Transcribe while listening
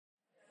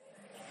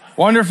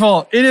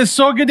Wonderful. It is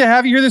so good to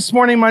have you here this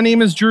morning. My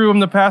name is Drew. I'm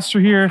the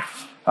pastor here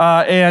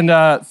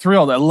and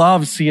thrilled. I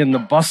love seeing the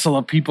bustle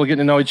of people getting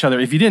to know each other.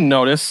 If you didn't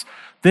notice,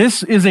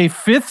 this is a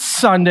fifth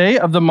Sunday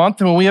of the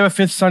month. And when we have a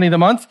fifth Sunday of the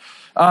month,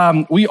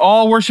 we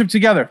all worship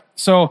together.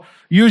 So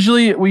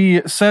usually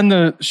we send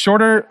the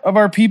shorter of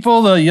our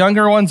people, the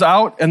younger ones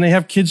out, and they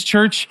have kids'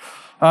 church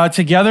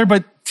together.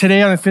 But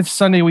today on the fifth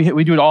Sunday,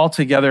 we do it all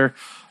together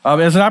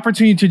as an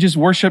opportunity to just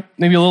worship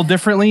maybe a little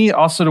differently,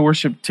 also to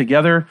worship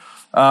together.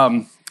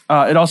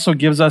 It also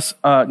gives us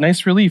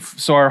nice relief.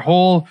 So our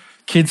whole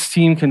kids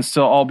team can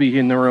still all be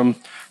in the room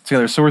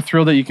together. So we're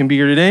thrilled that you can be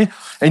here today.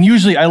 And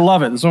usually I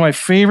love it. It's one of my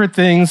favorite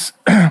things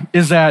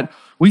is that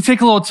we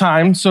take a little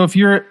time. So if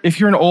you're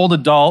an old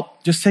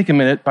adult, just take a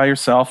minute by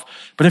yourself.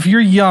 But if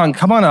you're young,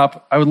 come on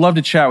up. I would love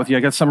to chat with you. I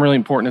got something really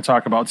important to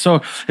talk about.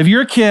 So if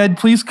you're a kid,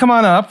 please come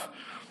on up.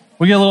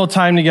 We get a little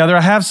time together.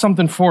 I have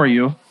something for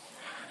you.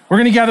 We're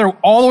going to gather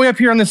all the way up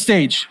here on the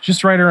stage,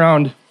 just right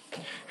around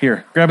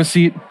here. Grab a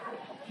seat.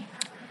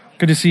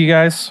 Good to see you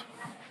guys.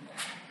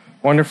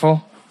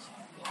 Wonderful.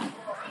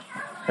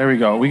 There we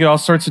go. We get all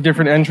sorts of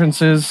different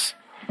entrances.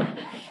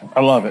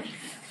 I love it.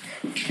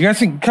 You guys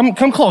can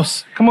come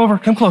close. Come over,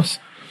 come close.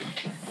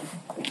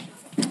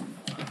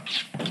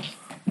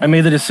 I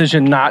made the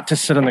decision not to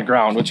sit on the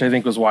ground, which I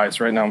think was wise.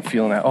 Right now I'm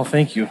feeling that. Oh,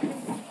 thank you.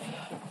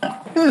 Look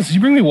at this. Did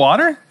you bring me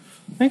water?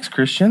 Thanks,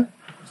 Christian.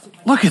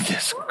 Look at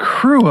this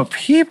crew of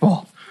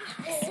people.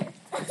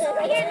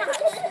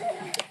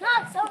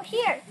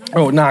 Here.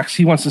 Oh, Knox,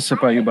 he wants to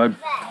sit by you, bud.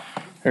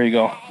 There you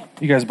go.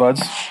 You guys buds?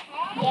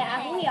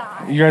 Yeah, we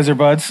are. You guys are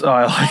buds? Oh,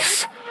 I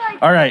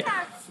like. All right.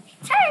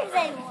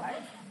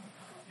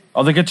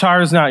 Oh, the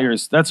guitar is not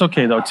yours. That's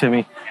okay, though,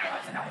 Timmy.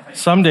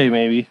 Someday,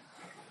 maybe.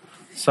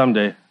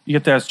 Someday. You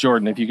get to ask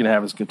Jordan if you can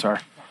have his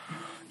guitar.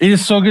 It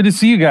is so good to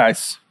see you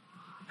guys.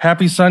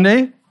 Happy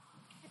Sunday.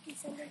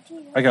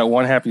 I got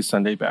one happy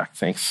Sunday back.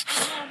 Thanks.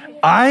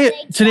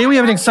 Today we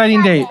have an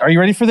exciting day. Are you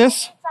ready for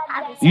this?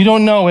 You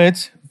don't know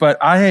it, but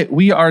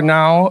we are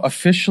now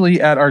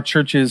officially at our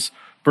church's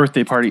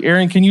birthday party.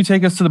 Aaron, can you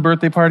take us to the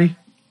birthday party?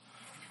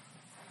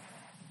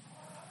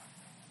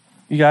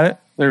 You got it?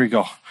 There we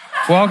go.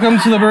 Welcome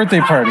to the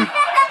birthday party.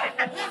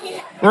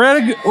 We're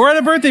at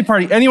a birthday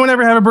party. Anyone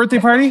ever have a birthday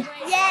party?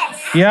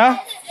 Yes. Yeah?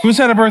 Who's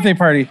had a birthday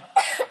party?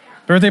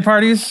 Birthday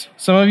parties?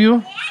 Some of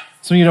you?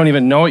 Some of you don't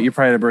even know it. You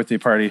probably had a birthday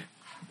party.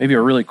 Maybe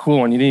a really cool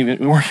one. You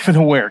weren't even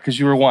aware because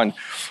you were one.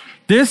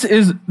 This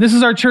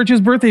is our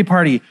church's birthday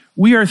party.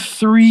 We are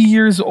 3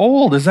 years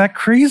old. Is that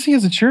crazy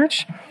as a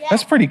church? Yeah.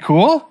 That's pretty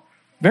cool.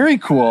 Very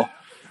cool.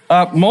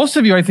 Most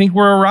of you, I think,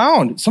 were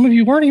around. Some of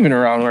you weren't even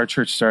around when our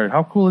church started.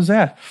 How cool is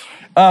that?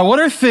 What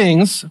are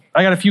things,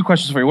 I got a few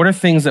questions for you. What are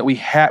things that we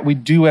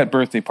do at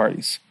birthday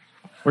parties?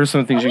 What are some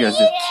of the things you guys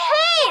do?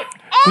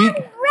 Cake and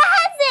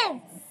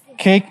presents.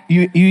 Cake?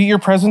 You eat your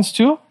presents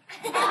too?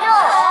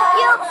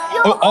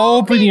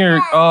 Open your,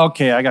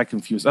 okay, I got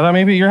confused. I thought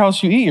maybe at your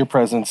house you eat your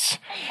presents.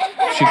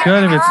 She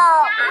could if it's,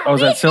 is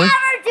that silly?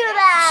 Never do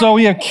that. So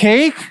we have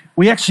cake.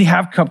 We actually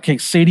have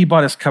cupcakes. Sadie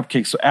bought us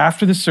cupcakes. So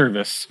after the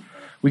service,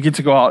 we get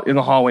to go out in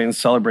the hallway and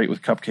celebrate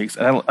with cupcakes.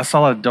 And I saw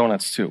a lot of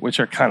donuts too, which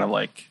are kind of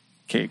like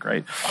cake,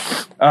 right?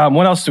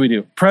 What else do we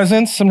do?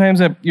 Presents.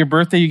 Sometimes at your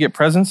birthday you get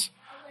presents.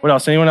 What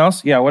else? Anyone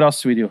else? Yeah, what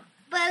else do we do?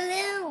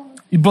 Balloons.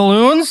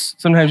 Balloons.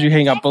 Sometimes you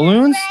hang up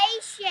balloons.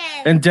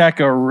 And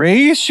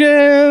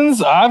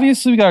decorations.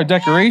 Obviously, we got our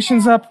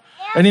decorations up.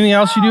 Anything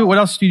else you do? What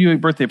else do you do at a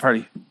birthday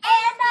party? And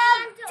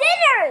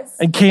dinners.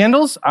 And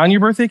candles on your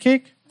birthday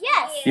cake?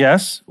 Yes.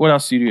 Yes. What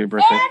else do you do at your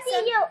birthday?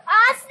 And you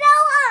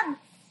also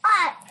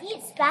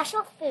eat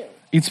special food.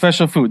 Eat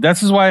special food.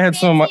 This is why I had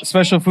some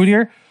special food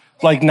here.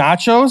 Like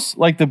nachos,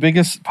 like the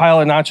biggest pile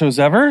of nachos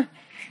ever,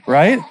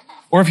 right?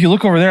 Or if you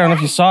look over there, I don't know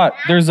if you saw it,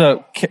 there's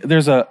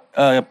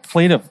a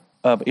plate of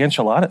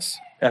enchiladas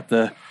at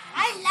the...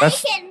 I like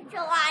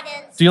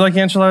enchiladas. Do you like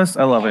enchiladas?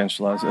 I love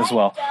enchiladas as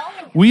well.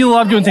 We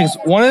love doing things.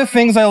 One of the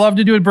things I love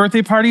to do at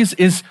birthday parties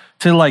is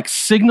to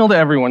signal to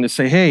everyone to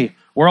say, hey,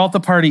 we're all at the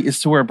party is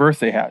to wear a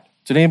birthday hat.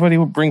 Did anybody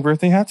bring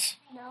birthday hats?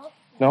 No.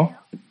 No?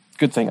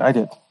 Good thing. I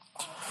did.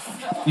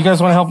 You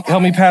guys want to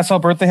help me pass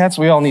out birthday hats?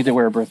 We all need to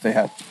wear a birthday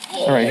hat.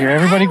 All right, here.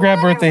 Everybody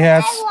grab birthday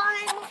hats.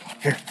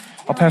 Here.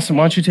 I'll pass them.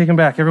 Why don't you take them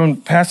back? Everyone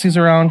pass these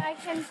around.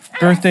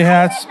 Birthday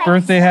hats.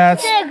 Birthday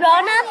hats.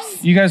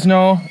 Grown-ups? You guys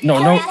know?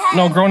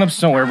 No. Grown-ups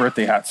don't wear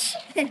birthday hats.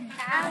 I can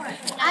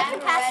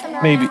pass them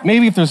around.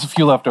 Maybe if there's a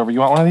few left over. You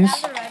want one of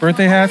these?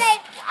 Birthday hats?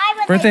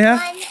 Birthday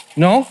hat?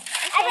 No?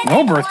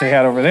 No birthday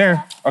hat over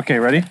there. Okay,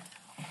 ready?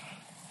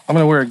 I'm going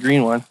to wear a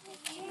green one.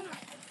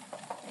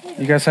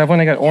 You guys have one?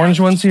 I got orange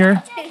ones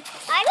here.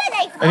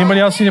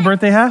 Anybody else need a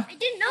birthday hat? I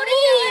didn't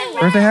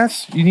notice. Birthday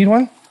hats? You need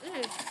one?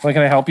 Well,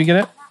 can I help you get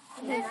it?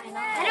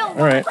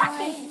 All right.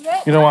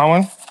 You don't want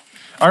one?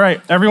 All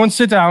right, everyone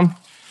sit down.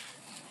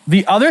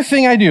 The other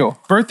thing I do,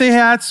 birthday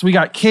hats, we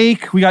got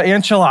cake, we got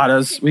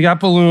enchiladas, we got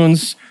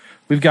balloons,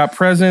 we've got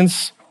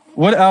presents.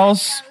 What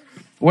else?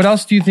 What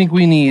else do you think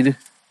we need?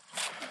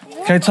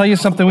 Can I tell you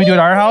something we do at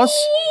our house?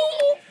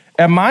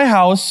 At my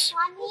house,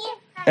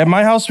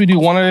 we do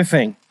one other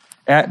thing.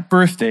 At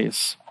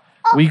birthdays,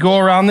 we go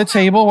around the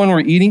table when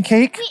we're eating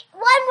cake.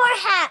 One more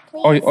hat,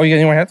 please. Oh, you got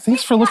any more hat?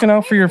 Thanks for looking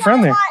out for your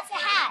friend there. Wants a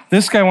hat.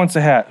 This guy wants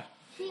a hat.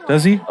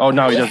 Does he? Oh,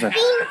 no, he doesn't.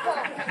 Beanful.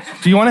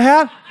 Do you want a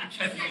hat?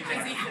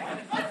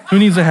 Who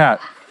needs a hat?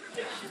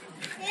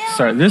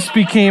 Sorry, this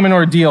became an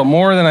ordeal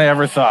more than I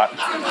ever thought.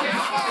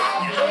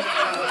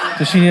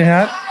 Does she need a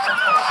hat?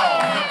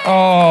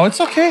 Oh,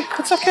 it's okay.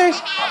 It's okay.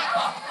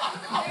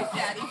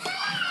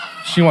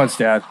 She wants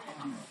dad.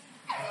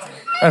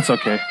 That's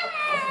okay.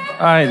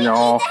 I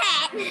know.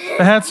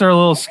 The hats are a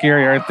little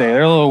scary, aren't they?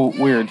 They're a little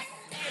weird.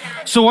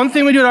 So one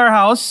thing we do at our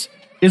house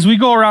is we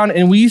go around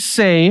and we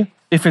say,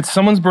 if it's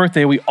someone's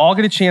birthday, we all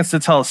get a chance to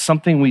tell us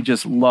something we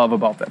just love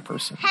about that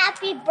person.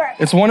 Happy birthday.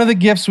 It's one of the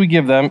gifts we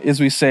give them is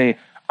we say,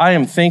 I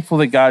am thankful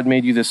that God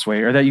made you this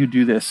way, or that you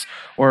do this,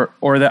 or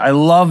that I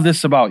love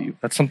this about you.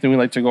 That's something we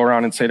like to go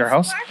around and say at our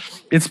house.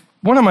 It's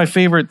one of my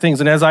favorite things,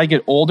 and as I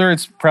get older,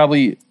 it's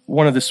probably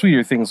one of the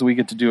sweeter things that we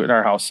get to do at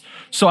our house.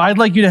 So I'd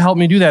like you to help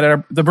me do that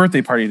at the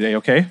birthday party today,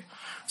 okay?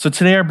 So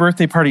today our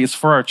birthday party is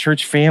for our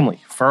church family,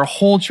 for our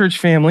whole church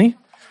family,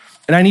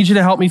 and I need you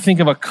to help me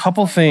think of a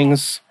couple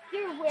things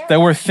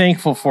that we're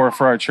thankful for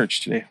our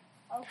church today.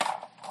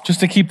 Just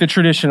to keep the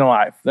tradition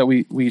alive, that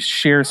we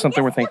share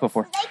something we're thankful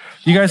for.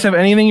 Do you guys have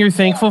anything you're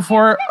thankful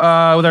for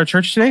with our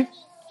church today?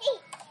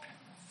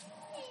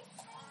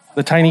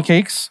 The tiny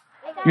cakes?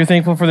 You're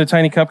thankful for the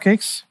tiny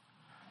cupcakes?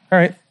 All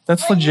right,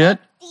 that's legit.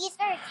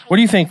 What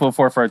are you thankful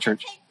for our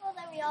church? Thankful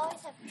that we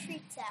always have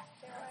treats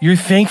afterwards. You're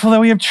thankful that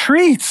we have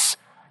treats.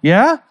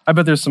 Yeah? I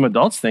bet there's some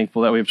adults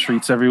thankful that we have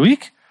treats every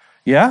week.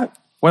 Yeah?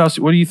 What else?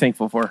 What are you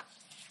thankful for?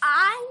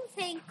 I'm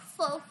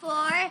thankful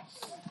for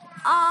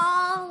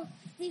all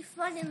the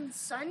fun in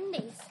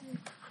Sundays.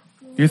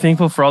 You're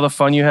thankful for all the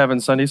fun you have in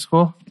Sunday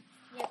school?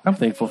 I'm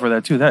thankful for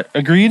that too. That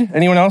agreed?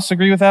 Anyone else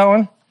agree with that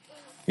one?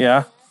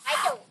 Yeah?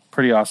 I don't.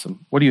 Pretty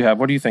awesome. What do you have?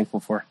 What are you thankful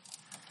for?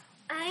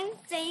 I'm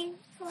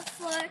thankful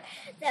for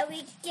that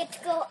we get to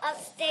go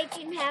upstage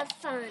and have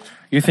fun.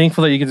 You're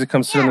thankful that you get to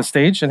come sit on the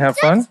stage and have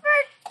fun? Just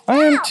for I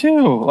am now.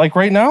 too. Like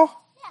right now?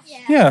 Yeah.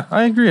 Yeah,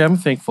 I agree. I'm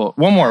thankful.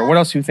 One more. What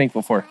else are you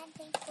thankful for? I'm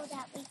thankful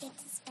that we get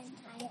to spend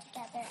time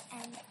together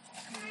and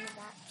learn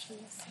about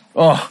Jesus.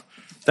 Oh,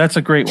 that's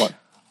a great one.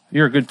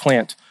 You're a good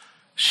plant.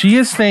 She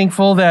is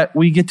thankful that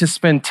we get to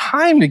spend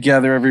time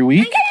together every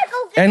week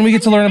and we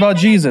get to learn about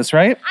Jesus,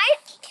 right?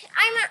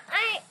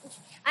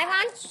 I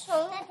want to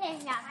show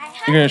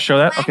You're going to show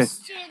that? Okay.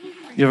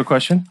 You have a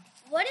question?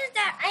 What is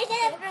that? I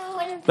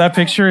never. That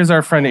picture is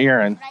our friend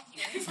Aaron.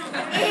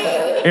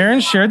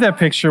 Aaron shared that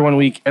picture one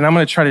week, and I'm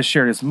going to try to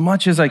share it as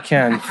much as I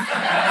can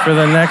for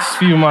the next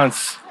few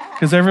months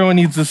because everyone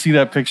needs to see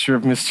that picture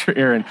of Mr.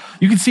 Aaron.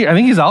 You can see, I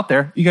think he's out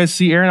there. You guys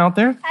see Aaron out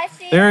there? I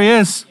see. There he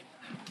is.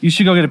 You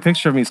should go get a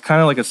picture of him. He's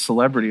kind of like a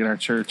celebrity in our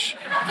church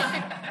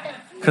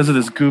because of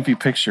this goofy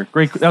picture.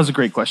 Great. That was a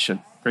great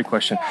question. Great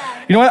question.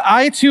 You know what?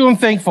 I too am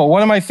thankful.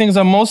 One of my things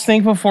I'm most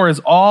thankful for is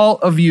all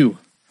of you,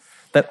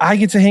 that I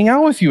get to hang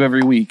out with you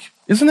every week.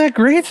 Isn't that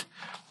great?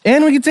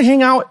 And we get to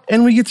hang out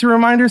and we get to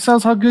remind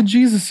ourselves how good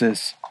Jesus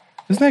is.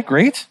 Isn't that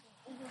great?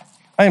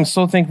 I am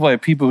so thankful I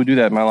have people who do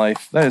that in my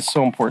life. That is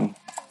so important.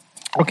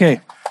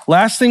 Okay,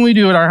 last thing we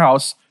do at our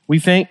house, we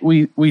say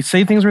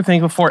things we're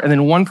thankful for, and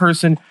then one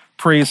person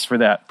prays for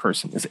that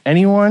person. Is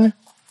anyone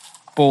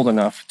bold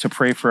enough to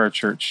pray for our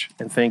church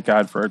and thank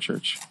God for our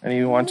church?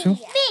 Anyone want to? Me.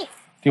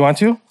 Do you want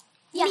to?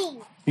 Yeah.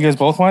 You guys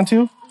both want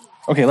to?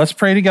 Okay, let's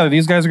pray together.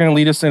 These guys are going to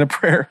lead us in a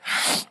prayer.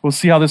 We'll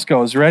see how this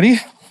goes. Ready?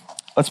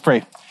 Let's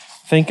pray.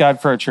 Thank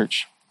God for our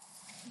church.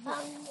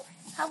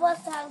 Help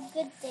us to have a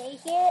good day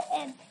here,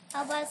 and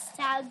help us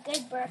to have a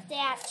good birthday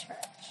at church.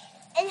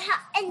 And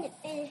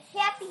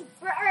happy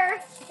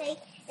birthday!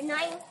 And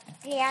I'm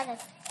glad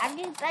that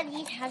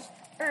everybody has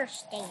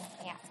birthday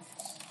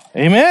hats.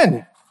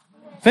 Amen.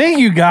 Thank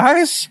you,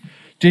 guys.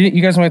 Do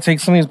you guys want to take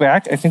some of these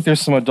back? I think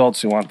there's some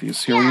adults who want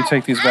these. Here, will you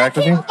take these back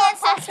with you?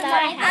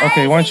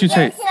 Okay, why don't you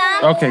take...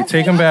 Okay,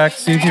 take them back.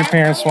 See if your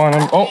parents want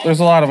them. Oh, there's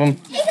a lot of them.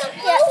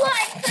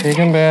 Take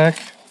them back.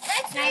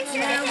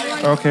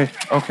 Okay.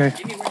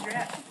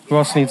 Who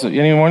else needs it?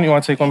 Anyone? You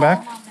want to take one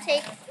back?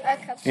 Take a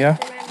cup Yeah?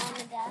 for my mom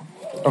and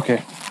dad.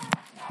 Okay.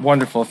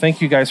 Wonderful.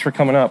 Thank you guys for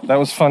coming up. That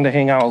was fun to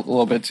hang out a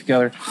little bit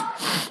together.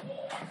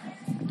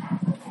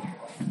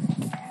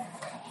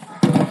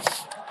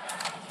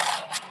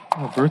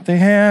 Oh, birthday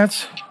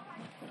hats.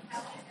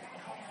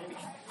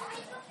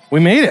 We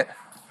made it.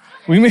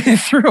 We made it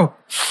through.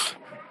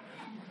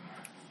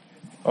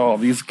 Oh,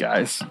 these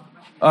guys.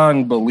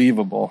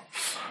 Unbelievable.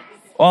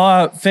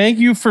 Thank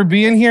you for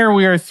being here.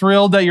 We are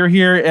thrilled that you're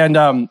here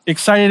and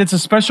excited. It's a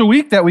special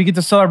week that we get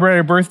to celebrate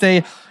our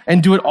birthday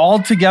and do it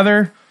all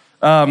together.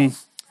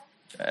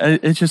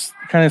 It's just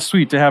kind of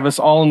sweet to have us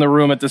all in the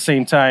room at the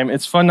same time.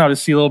 It's fun now to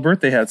see little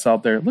birthday hats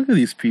out there. Look at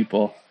these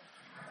people.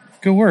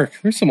 Good work.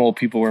 There's some old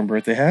people wearing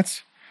birthday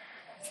hats.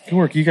 Good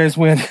work. You guys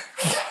win.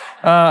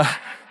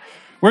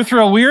 We're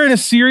thrilled. We're in a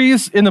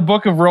series in the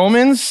book of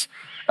Romans.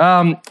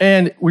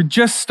 And we're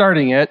just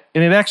starting it,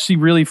 and it actually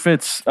really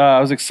fits. I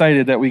was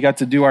excited that we got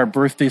to do our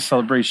birthday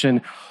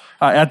celebration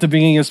at the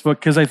beginning of this book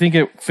because I think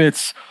it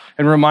fits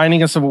and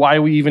reminding us of why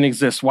we even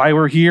exist, why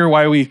we're here,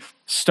 why we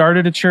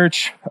started a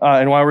church,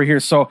 and why we're here.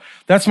 So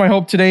that's my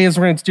hope today is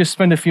we're going to just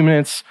spend a few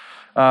minutes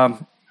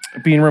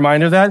being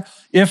reminded of that.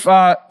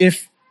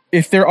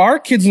 If there are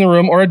kids in the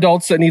room or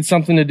adults that need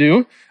something to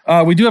do,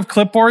 we do have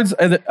clipboards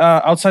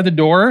outside the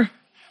door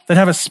that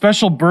have a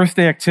special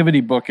birthday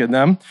activity book in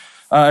them.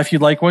 If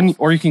you'd like one,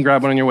 or you can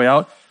grab one on your way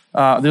out.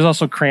 There's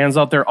also crayons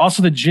out there.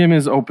 Also, the gym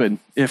is open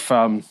if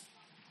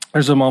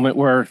there's a moment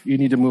where you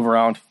need to move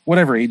around,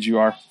 whatever age you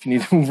are, if you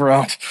need to move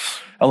around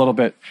a little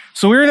bit.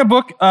 So we're in a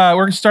book,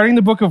 we're starting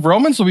the book of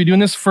Romans. We'll be doing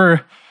this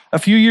for a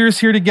few years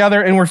here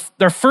together. And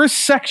our first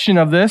section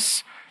of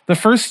this, the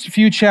first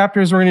few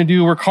chapters we're going to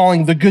do, we're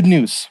calling the good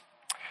news.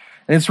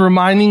 And it's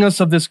reminding us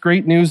of this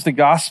great news, the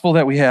gospel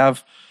that we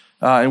have,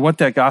 and what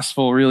that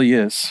gospel really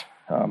is.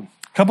 A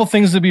couple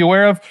things to be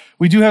aware of.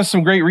 We do have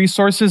some great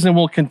resources, and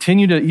we'll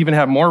continue to even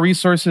have more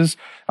resources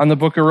on the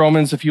book of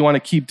Romans if you want to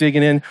keep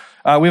digging in.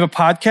 We have a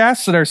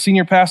podcast that our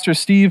senior pastor,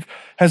 Steve,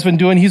 has been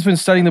doing. He's been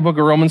studying the book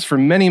of Romans for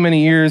many,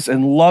 many years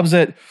and loves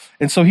it.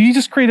 And so he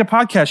just created a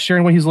podcast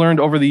sharing what he's learned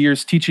over the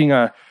years, teaching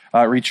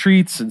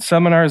retreats and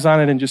seminars on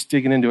it and just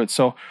digging into it.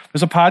 So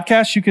there's a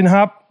podcast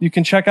you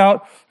can check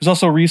out. There's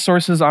also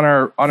resources on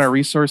our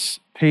resource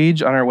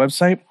page on our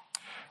website.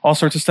 All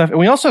sorts of stuff. And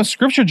we also have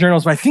scripture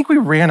journals, but I think we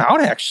ran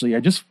out, actually. I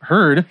just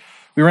heard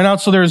we ran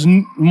out, so there's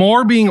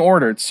more being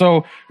ordered.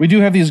 So we do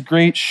have these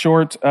great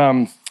short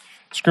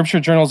scripture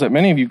journals that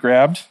many of you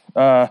grabbed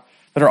that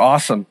are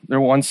awesome.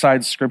 They're one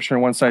side's scripture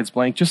and one side's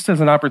blank, just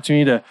as an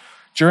opportunity to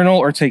journal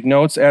or take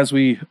notes as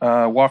we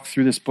walk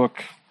through this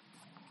book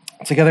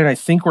together. And I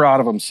think we're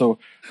out of them, so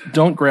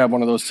don't grab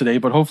one of those today,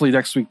 but hopefully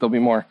next week there'll be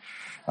more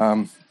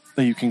that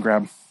you can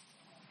grab.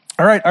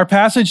 All right, our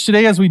passage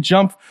today as we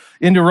jump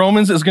into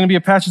Romans is going to be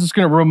a passage that's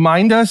going to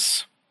remind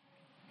us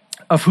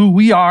of who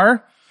we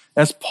are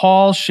as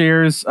Paul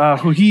shares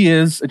who he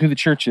is and who the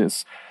church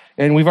is.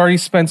 And we've already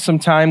spent some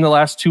time the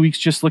last 2 weeks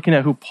just looking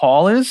at who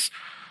Paul is,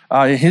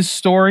 his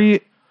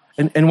story,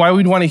 and why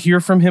we'd want to hear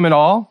from him at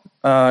all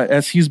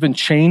as he's been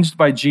changed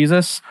by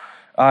Jesus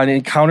and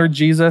encountered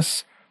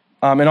Jesus.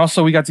 And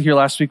also we got to hear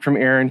last week from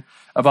Aaron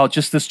about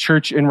just this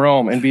church in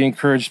Rome and be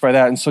encouraged by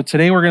that. And so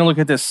today we're going to look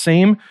at this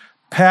same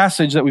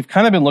passage that we've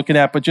kind of been looking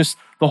at, but just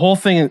the whole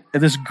thing,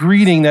 this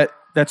greeting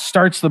that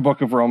starts the book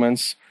of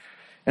Romans,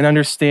 and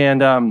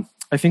understand,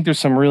 I think there's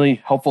some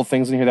really helpful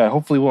things in here that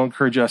hopefully will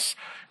encourage us,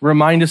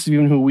 remind us of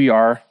even who we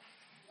are,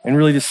 and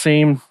really the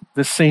same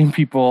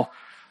people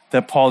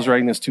that Paul's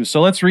writing this to.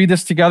 So let's read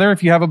this together.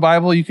 If you have a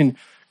Bible, you can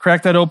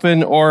crack that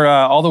open, or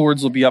all the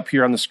words will be up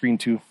here on the screen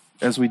too,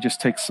 as we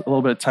just take a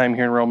little bit of time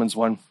here in Romans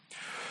 1.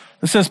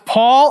 It says,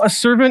 Paul, a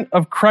servant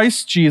of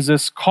Christ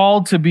Jesus,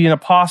 called to be an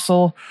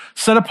apostle,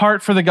 set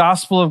apart for the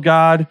gospel of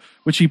God,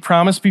 which he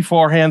promised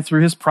beforehand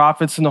through his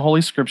prophets in the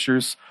Holy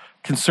Scriptures,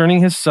 concerning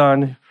his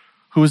Son,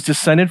 who was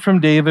descended from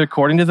David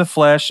according to the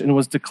flesh, and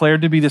was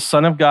declared to be the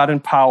Son of God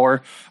in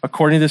power,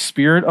 according to the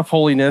Spirit of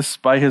holiness,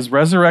 by his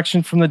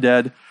resurrection from the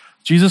dead,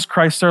 Jesus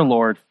Christ our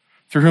Lord,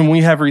 through whom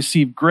we have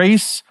received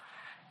grace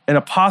and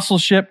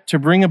apostleship to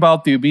bring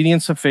about the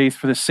obedience of faith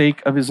for the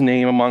sake of his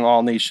name among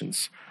all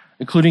nations,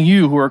 including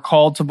you who are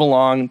called to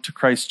belong to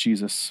Christ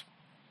Jesus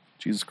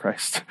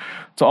Christ.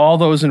 To all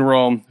those in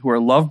Rome who are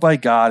loved by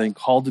God and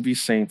called to be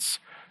saints,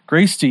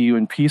 grace to you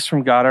and peace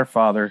from God our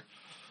Father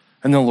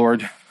and the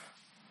Lord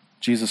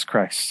Jesus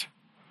Christ.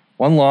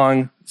 One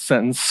long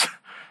sentence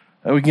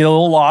that we can get a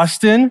little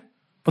lost in,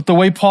 but the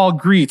way Paul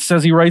greets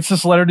as he writes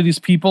this letter to these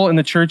people in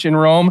the church in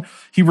Rome,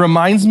 he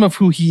reminds them of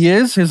who he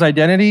is, his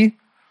identity,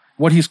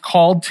 what he's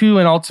called to,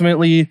 and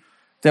ultimately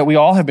that we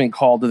all have been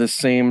called to this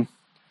same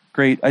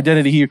great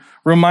identity. He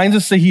reminds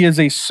us that he is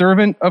a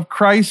servant of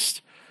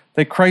Christ,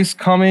 that Christ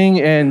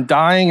coming and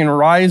dying and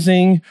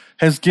rising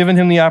has given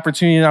him the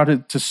opportunity now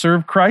to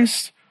serve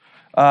Christ,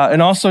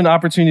 and also an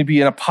opportunity to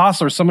be an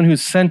apostle or someone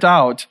who's sent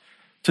out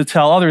to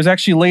tell others.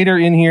 Actually, later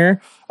in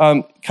here,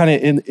 kind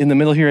of in the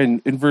middle here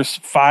in verse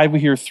 5, we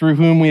hear, through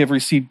whom we have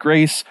received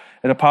grace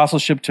and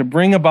apostleship to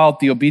bring about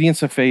the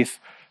obedience of faith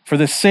for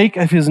the sake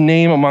of his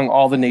name among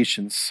all the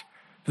nations.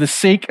 For the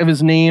sake of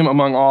his name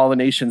among all the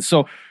nations.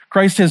 So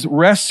Christ has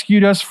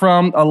rescued us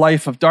from a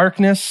life of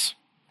darkness,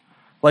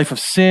 life of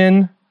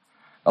sin,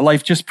 a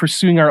life just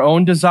pursuing our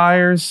own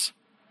desires,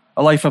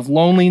 a life of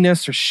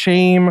loneliness or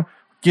shame,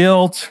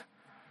 guilt.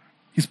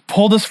 He's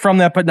pulled us from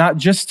that, but not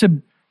just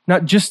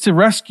to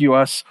rescue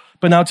us,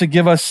 but now to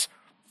give us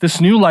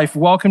this new life,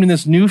 welcome to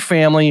this new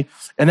family.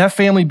 And that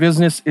family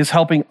business is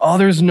helping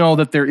others know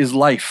that there is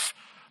life,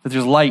 that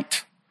there's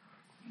light,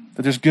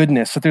 that there's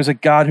goodness, that there's a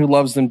God who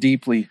loves them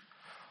deeply.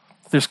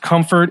 There's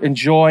comfort and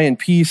joy and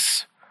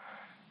peace.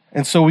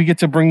 And so we get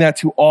to bring that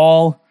to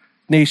all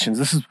nations.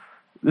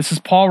 This is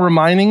Paul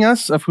reminding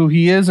us of who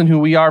he is and who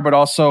we are, but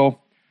also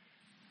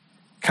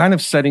kind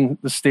of setting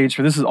the stage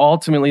for this. Is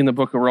ultimately in the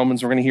book of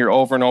Romans. We're going to hear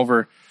over and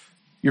over,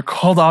 you're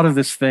called out of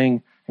this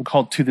thing and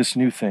called to this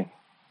new thing.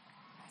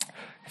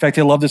 In fact,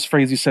 I love this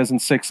phrase he says in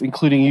 6,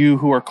 including you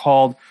who are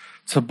called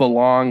to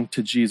belong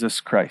to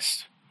Jesus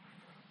Christ.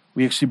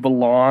 We actually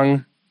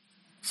belong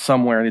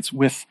somewhere, and it's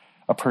with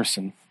a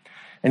person.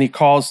 And he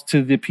calls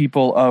to the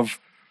people of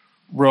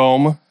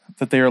Rome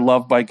that they are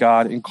loved by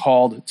God and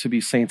called to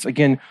be saints.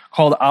 Again,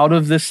 called out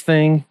of this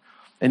thing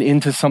and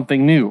into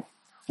something new,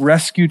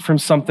 rescued from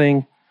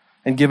something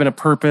and given a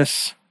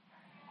purpose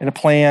and a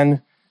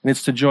plan, and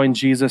it's to join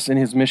Jesus in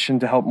his mission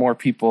to help more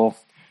people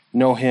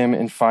know him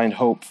and find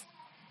hope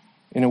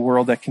in a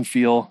world that can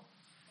feel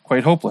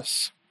quite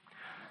hopeless.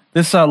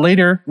 This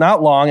later,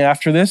 not long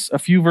after this, a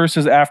few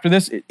verses after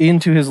this,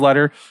 into his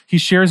letter, he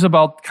shares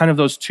about kind of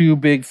those two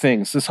big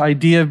things, this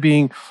idea of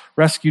being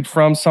rescued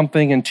from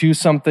something and to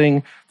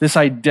something, this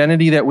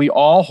identity that we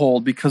all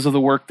hold because of the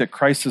work that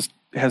Christ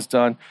has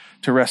done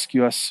to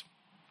rescue us.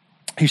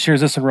 He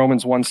shares this in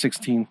Romans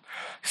 1:16.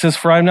 He says,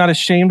 "For I am not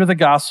ashamed of the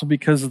gospel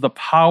because of the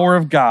power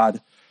of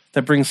God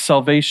that brings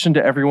salvation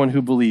to everyone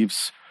who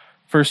believes,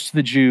 first to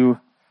the Jew,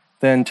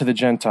 then to the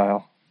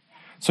Gentile."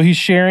 So he's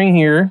sharing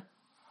here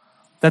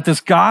that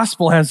this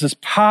gospel has this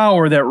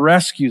power that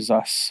rescues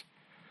us.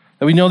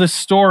 That we know this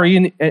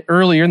story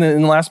earlier in the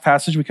last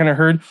passage, we kind of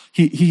heard,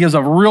 he gives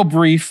a real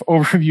brief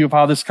overview of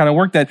how this kind of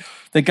worked,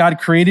 that God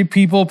created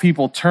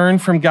people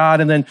turned from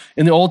God, and then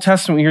in the Old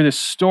Testament, we hear this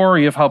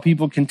story of how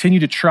people continue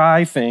to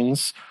try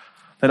things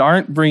that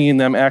aren't bringing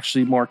them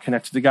actually more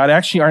connected to God,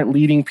 actually aren't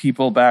leading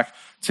people back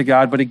to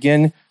God, but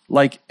again,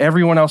 like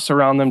everyone else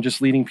around them,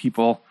 just leading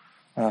people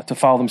to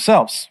follow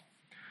themselves,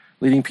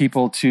 leading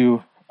people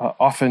to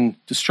often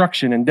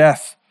destruction and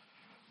death,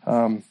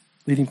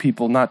 leading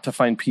people not to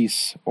find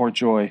peace or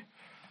joy.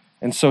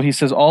 And so he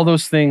says all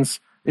those things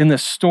in the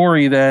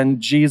story,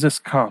 then Jesus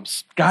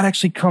comes. God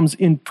actually comes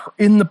in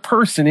the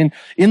person,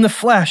 in the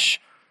flesh,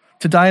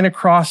 to die on a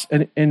cross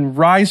and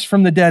rise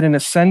from the dead and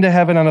ascend to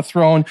heaven on a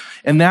throne.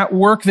 And that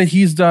work that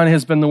he's done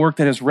has been the work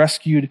that has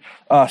rescued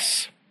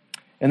us.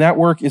 And that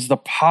work is the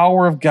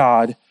power of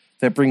God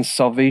that brings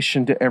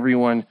salvation to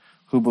everyone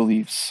who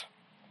believes.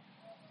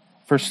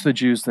 First to the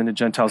Jews, then to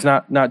Gentiles.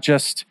 Not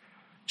just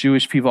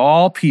Jewish people,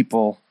 all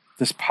people,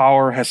 this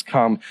power has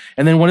come.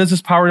 And then what has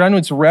this power done?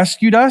 It's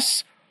rescued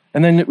us.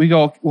 And then we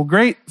go, well,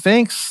 great,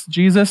 thanks,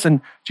 Jesus. And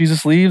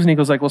Jesus leaves and he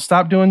goes like, well,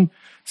 stop doing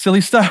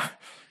silly stuff.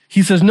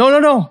 He says,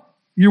 no,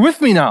 you're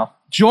with me now.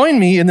 Join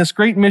me in this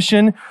great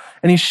mission.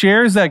 And he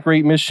shares that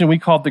great mission. We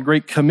call it the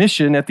Great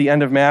Commission at the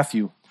end of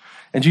Matthew.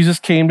 And Jesus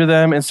came to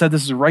them and said,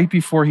 this is right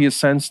before he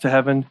ascends to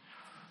heaven.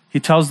 He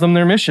tells them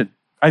their mission.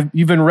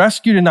 You've been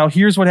rescued, and now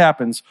here's what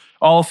happens.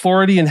 All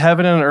authority in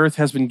heaven and on earth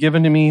has been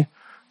given to me.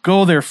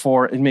 Go,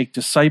 therefore, and make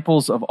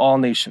disciples of all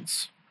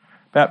nations,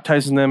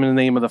 baptizing them in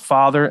the name of the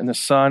Father and the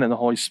Son and the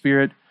Holy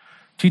Spirit,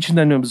 teaching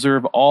them to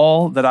observe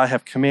all that I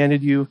have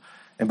commanded you,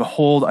 and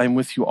behold, I am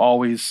with you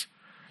always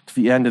to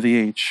the end of the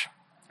age.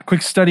 A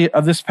quick study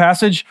of this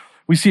passage,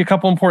 we see a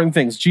couple important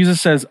things. Jesus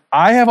says,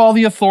 I have all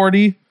the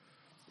authority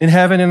in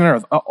heaven and on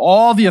earth,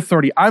 all the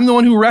authority. I'm the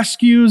one who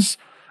rescues.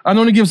 I'm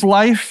the one who gives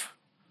life.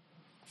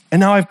 And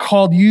now I've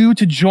called you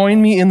to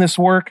join me in this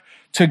work,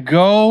 to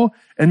go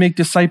and make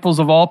disciples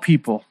of all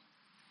people.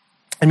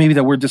 And maybe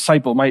that word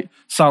disciple might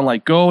sound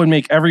like go and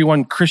make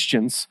everyone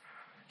Christians.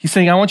 He's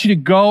saying, I want you to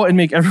go and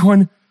make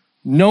everyone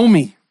know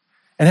me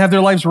and have their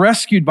lives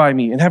rescued by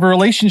me and have a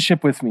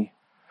relationship with me.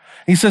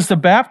 He says to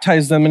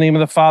baptize them in the name of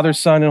the Father,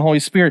 Son, and Holy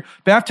Spirit.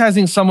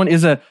 Baptizing someone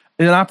is an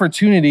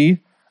opportunity,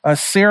 a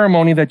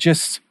ceremony that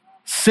just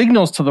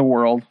signals to the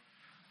world,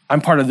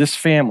 I'm part of this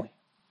family.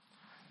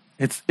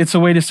 It's a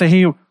way to say,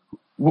 hey,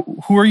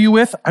 who are you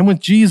with? I'm with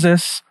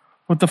Jesus,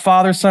 with the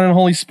Father, Son, and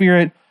Holy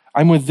Spirit.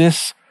 I'm with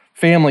this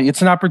family.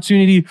 It's an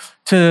opportunity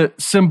to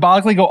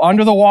symbolically go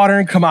under the water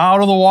and come out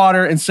of the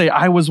water and say,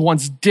 I was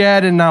once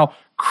dead and now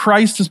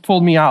Christ has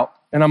pulled me out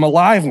and I'm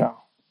alive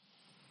now.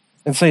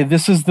 And say,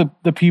 this is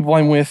the people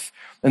I'm with,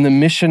 and the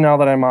mission now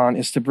that I'm on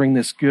is to bring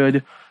this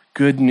good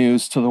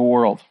news to the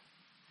world.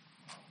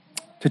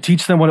 To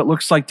teach them what it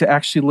looks like to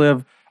actually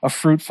live a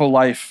fruitful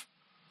life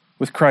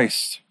with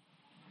Christ.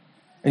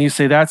 And you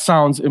say, that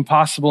sounds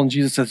impossible. And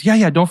Jesus says,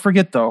 yeah, don't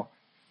forget though,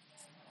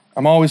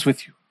 I'm always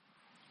with you.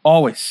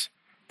 Always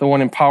the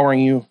one empowering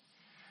you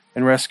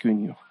and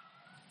rescuing you.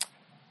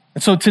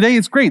 And so today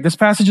it's great. This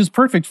passage is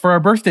perfect for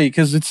our birthday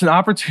because it's an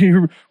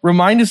opportunity to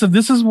remind us of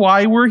this is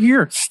why we're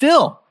here.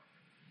 Still,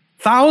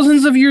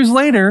 thousands of years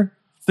later,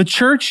 the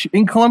church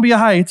in Columbia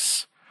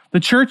Heights, the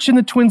church in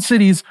the Twin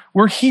Cities,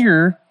 we're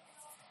here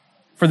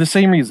for the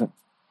same reason.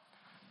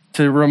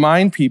 To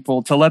remind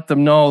people, to let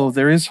them know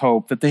there is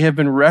hope, that they have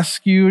been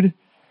rescued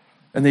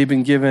and they've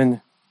been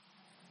given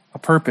a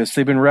purpose.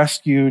 They've been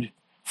rescued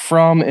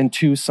from and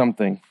to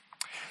something.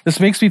 This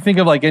makes me think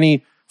of like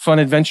any fun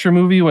adventure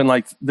movie when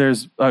like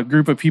there's a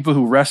group of people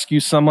who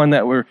rescue someone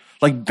that were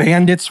like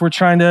bandits were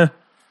trying to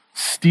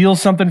steal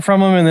something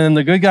from them, and then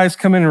the good guys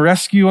come in and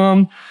rescue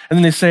them, and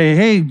then they say,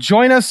 hey,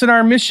 join us in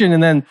our mission.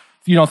 And then,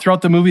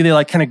 throughout the movie, they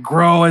like kind of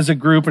grow as a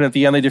group, and at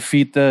the end they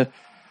defeat the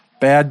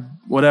bad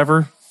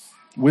whatever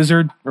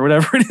wizard or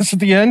whatever it is at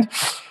the end.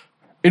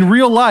 In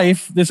real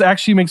life, this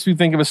actually makes me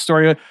think of a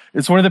story.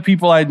 It's one of the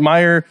people I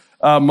admire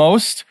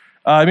most.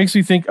 It makes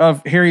me think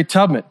of Harriet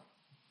Tubman.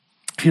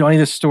 If you know any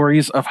of the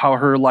stories of how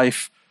her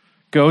life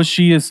goes,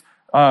 she is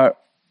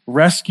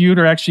rescued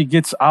or actually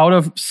gets out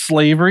of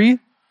slavery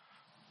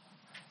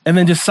and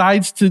then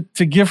decides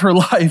to give her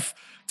life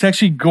to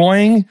actually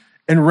going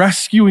and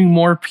rescuing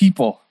more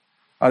people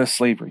out of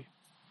slavery.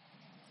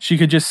 She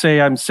could just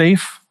say, I'm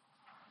safe.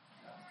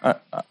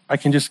 I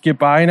can just get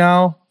by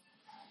now.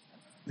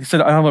 He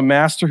said, I have a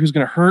master who's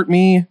going to hurt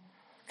me,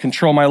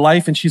 control my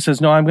life. And she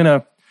says, no, I'm going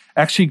to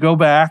actually go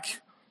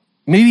back,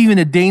 maybe even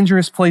to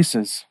dangerous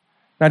places.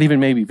 Not even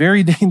maybe,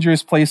 very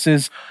dangerous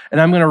places.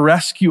 And I'm going to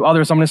rescue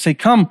others. I'm going to say,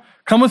 come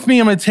with me.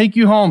 I'm going to take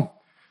you home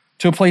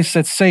to a place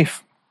that's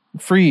safe,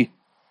 free.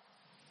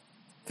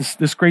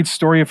 This great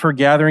story of her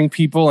gathering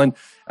people and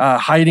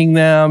hiding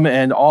them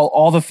and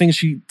all the things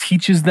she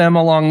teaches them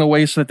along the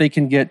way so that they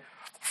can get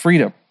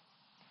freedom.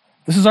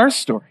 This is our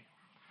story.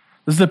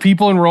 This is the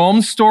people in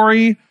Rome's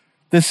story.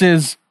 This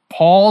is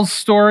Paul's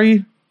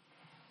story.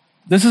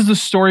 This is the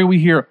story we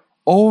hear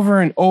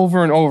over and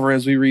over and over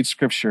as we read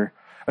Scripture.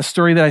 A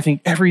story that I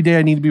think every day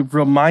I need to be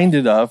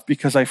reminded of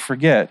because I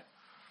forget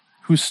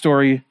whose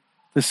story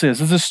this is.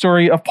 This is a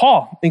story of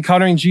Paul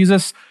encountering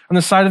Jesus on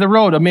the side of the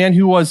road, a man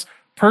who was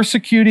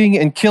persecuting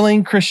and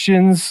killing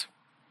Christians,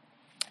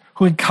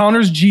 who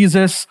encounters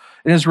Jesus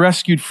and is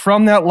rescued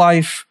from that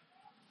life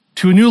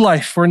to a new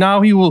life, where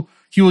now he will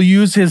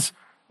use his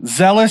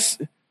zealous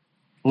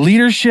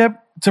leadership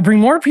to bring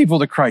more people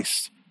to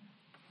Christ.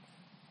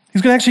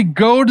 He's going to actually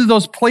go to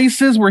those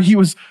places where he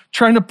was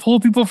trying to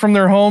pull people from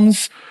their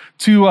homes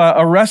to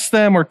arrest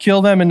them or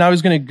kill them, and now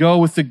he's going to go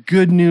with the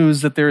good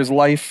news that there is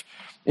life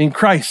in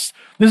Christ.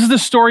 This is the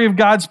story of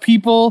God's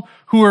people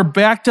who are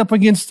backed up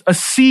against a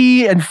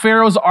sea, and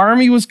Pharaoh's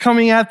army was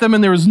coming at them,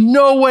 and there was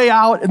no way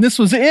out, and this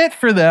was it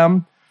for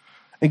them.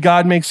 And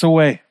God makes a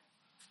way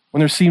when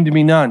there seemed to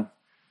be none.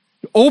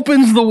 He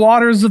opens the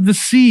waters of the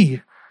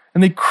sea,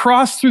 and they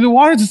cross through the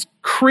waters. It's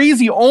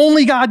crazy.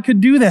 Only God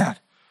could do that.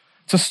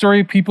 It's a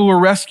story of people who are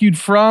rescued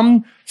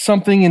from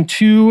something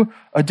into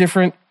a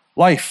different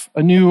life,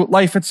 a new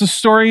life. It's a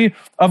story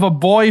of a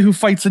boy who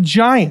fights a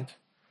giant,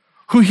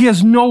 who he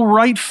has no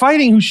right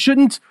fighting, who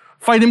shouldn't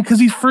fight him because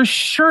he for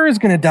sure is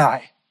going to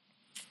die.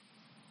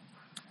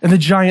 And the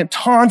giant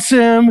taunts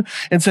him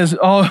and says,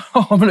 oh,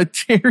 I'm going to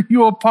tear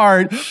you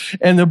apart.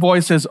 And the boy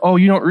says, oh,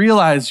 you don't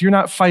realize you're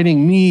not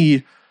fighting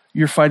me,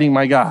 you're fighting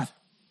my God,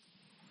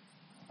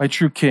 my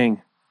true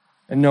king.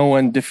 And no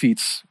one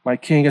defeats my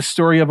king. A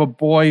story of a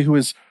boy who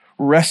is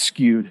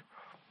rescued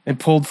and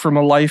pulled from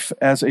a life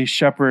as a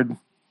shepherd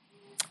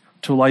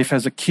to a life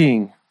as a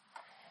king.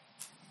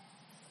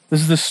 This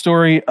is the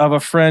story of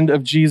a friend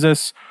of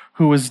Jesus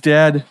who was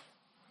dead.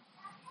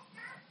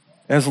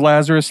 As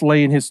Lazarus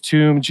lay in his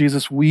tomb,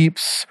 Jesus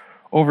weeps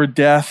over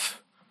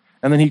death.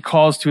 And then he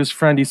calls to his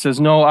friend. He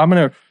says, no, I'm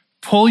going to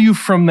pull you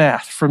from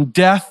that, from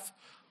death,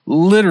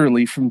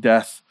 literally from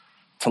death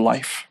to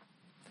life.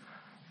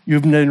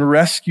 You've been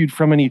rescued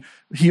from, and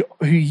he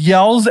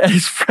yells at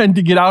his friend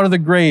to get out of the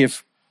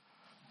grave.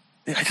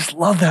 I just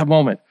love that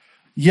moment.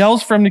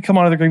 Yells for him to come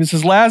out of the grave. He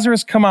says,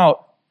 Lazarus, come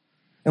out.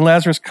 And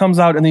Lazarus comes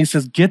out, and then he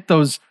says, get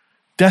those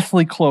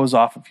deathly clothes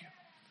off of you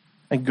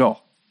and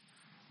go.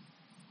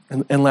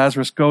 And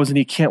Lazarus goes, and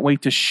he can't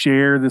wait to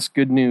share this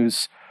good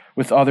news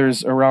with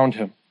others around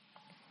him.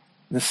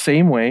 In the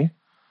same way,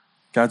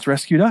 God's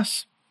rescued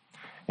us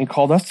and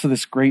called us to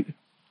this great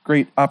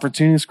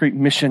opportunity, this great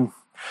mission.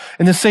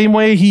 In the same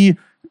way, he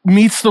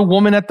meets the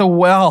woman at the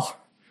well,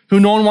 who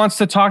no one wants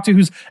to talk to,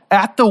 who's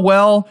at the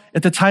well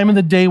at the time of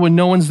the day when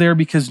no one's there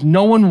because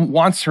no one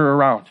wants her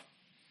around.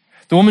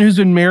 The woman who's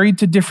been married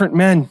to different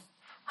men,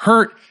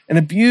 hurt and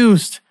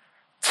abused,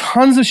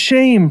 tons of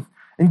shame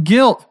and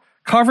guilt,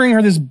 covering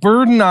her, this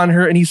burden on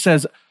her. And he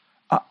says,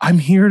 I'm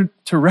here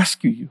to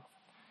rescue you.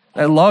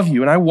 I love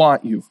you and I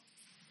want you.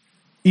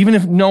 Even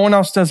if no one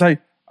else does, I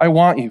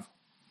want you.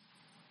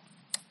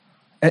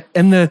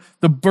 And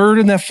the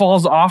burden that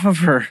falls off of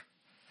her,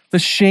 the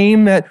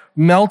shame that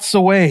melts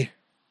away.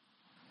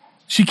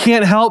 She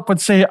can't help but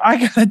say, I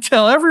got to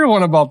tell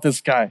everyone about this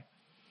guy.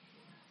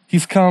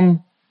 He's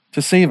come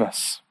to save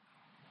us.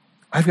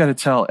 I've got to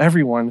tell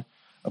everyone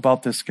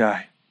about this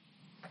guy.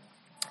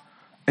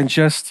 And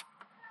just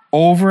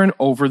over and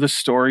over the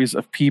stories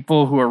of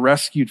people who are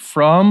rescued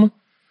from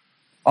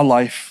a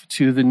life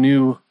to the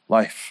new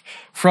life,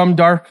 from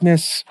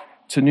darkness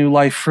to new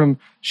life, from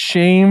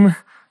shame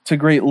to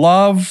great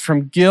love,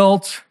 from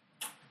guilt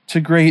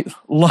to great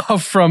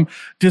love, from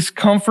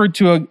discomfort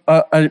to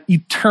an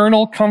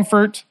eternal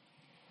comfort,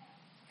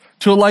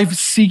 to a life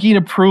seeking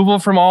approval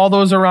from all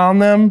those around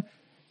them,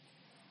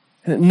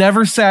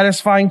 never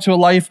satisfying, to a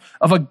life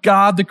of a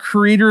God, the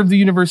creator of the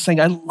universe, saying,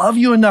 I love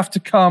you enough to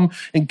come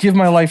and give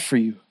my life for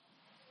you.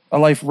 A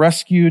life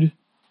rescued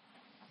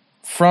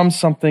from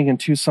something and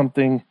to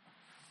something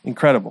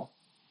incredible.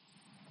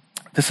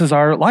 This is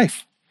our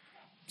life.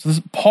 So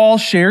Paul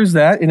shares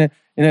that in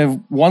a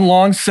one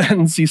long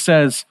sentence. He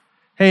says,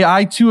 hey,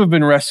 I too have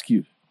been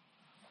rescued,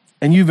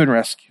 and you've been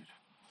rescued.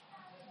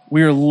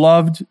 We are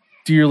loved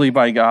dearly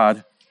by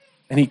God,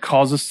 and he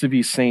calls us to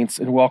be saints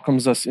and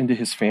welcomes us into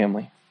his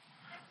family.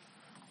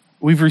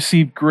 We've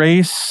received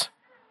grace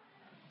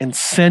and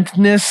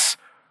sentness.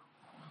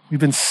 We've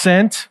been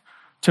sent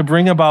to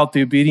bring about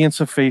the obedience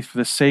of faith for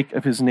the sake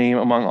of his name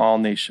among all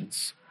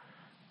nations.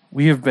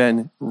 We have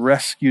been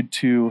rescued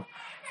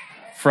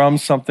from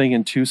something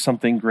and to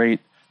something great.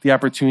 The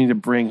opportunity to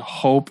bring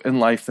hope and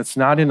life that's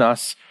not in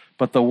us,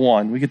 but the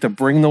one. We get to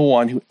bring the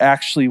one who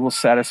actually will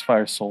satisfy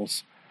our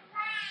souls.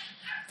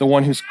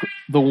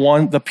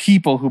 The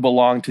people who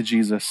belong to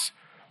Jesus,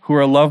 who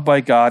are loved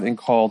by God and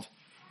called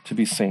to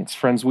be saints.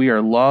 Friends, we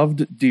are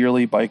loved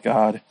dearly by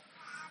God,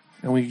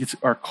 and we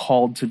are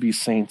called to be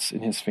saints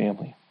in his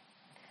family.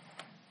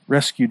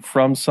 Rescued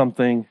from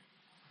something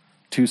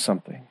to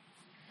something.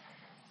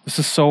 This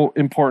is so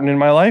important in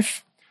my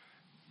life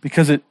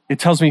because it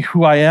tells me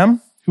who I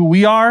am, who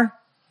we are,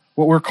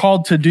 what we're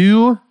called to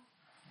do,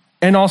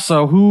 and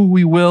also who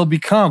we will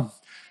become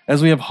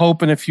as we have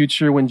hope in a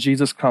future when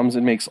Jesus comes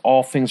and makes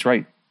all things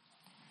right.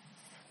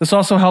 This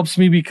also helps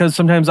me because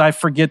sometimes I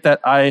forget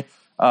that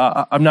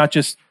I'm not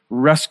just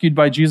rescued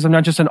by Jesus. I'm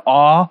not just in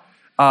awe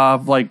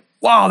of like,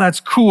 wow, that's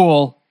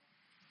cool.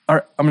 All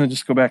right, I'm going to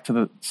just go back to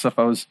the stuff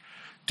I was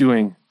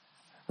doing.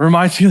 It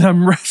reminds me that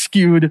I'm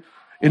rescued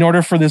in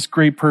order for this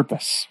great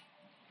purpose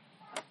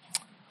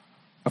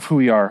of who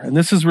we are. And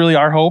this is really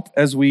our hope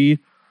as we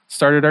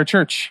started our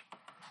church.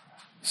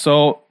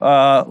 So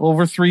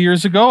over 3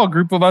 years ago, a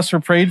group of us were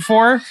prayed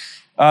for.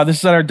 This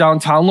is at our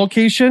downtown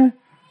location.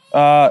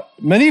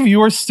 Many of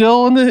you are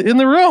still in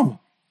the room.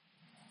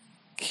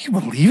 Can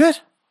you believe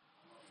it?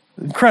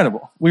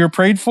 Incredible. We were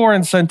prayed for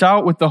and sent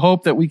out with the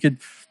hope that we could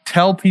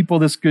tell people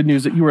this good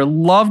news, that you are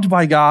loved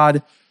by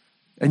God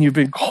and you've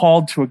been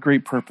called to a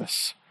great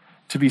purpose,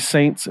 to be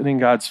saints and in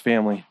God's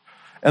family.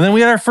 And then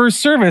we had our first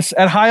service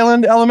at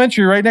Highland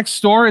Elementary right next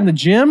door in the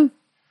gym.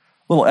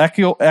 A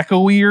little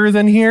echoier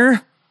than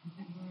here.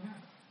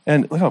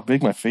 And look how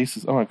big my face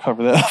is. I'm going to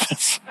cover that up.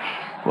 It's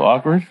a little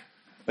awkward.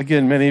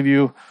 Again, many of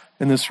you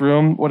in this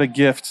room, what a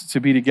gift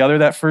to be together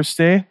that first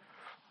day,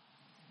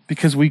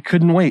 because we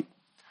couldn't wait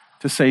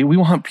to say, we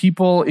want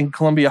people in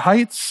Columbia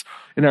Heights,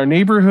 in our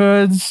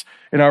neighborhoods,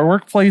 in our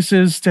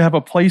workplaces, to have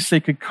a place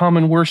they could come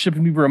and worship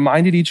and be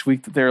reminded each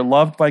week that they're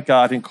loved by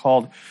God and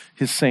called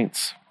his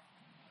saints.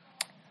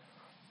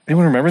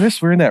 Anyone remember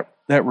this? We're in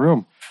that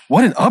room.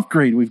 What an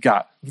upgrade we've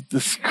got.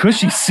 This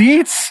cushy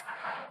seats.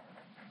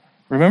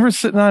 Remember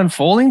sitting on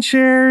folding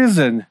chairs?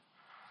 And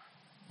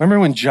remember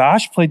when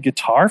Josh played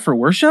guitar for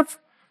worship?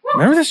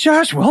 Remember this,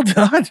 Josh? Well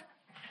done.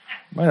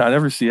 Might not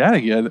ever see that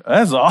again.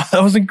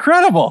 That was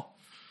incredible.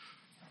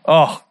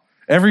 Oh,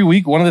 every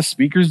week one of the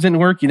speakers didn't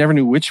work. You never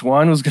knew which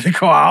one was going to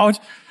go out.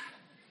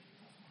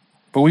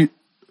 But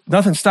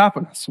nothing's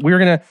stopping us. We were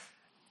going to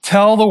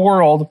tell the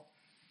world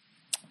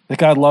that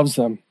God loves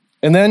them.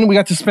 And then we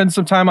got to spend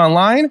some time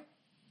online.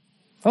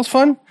 That was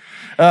fun.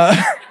 And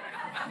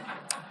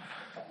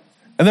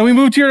then we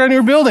moved here to our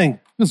new building.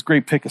 It was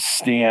great. Pick a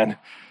Stan,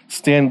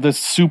 the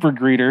super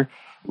greeter.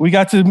 We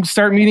got to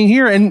start meeting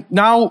here. And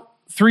now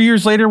 3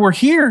 years later, we're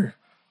here.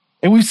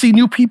 And we see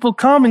new people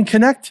come and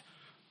connect,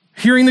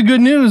 hearing the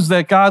good news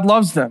that God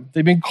loves them.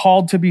 They've been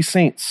called to be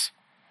saints.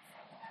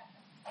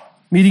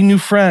 Meeting new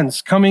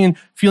friends, coming and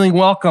feeling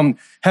welcome,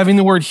 having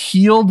the word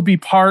healed be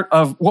part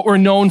of what we're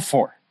known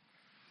for.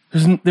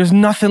 There's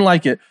nothing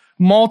like it.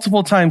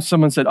 Multiple times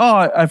someone said,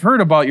 oh, I've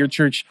heard about your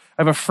church.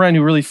 I have a friend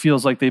who really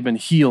feels like they've been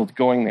healed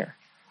going there.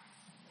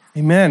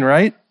 Amen,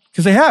 right?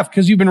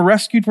 Because you've been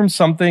rescued from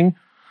something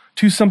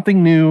to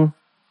something new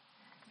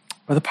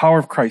by the power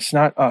of Christ,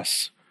 not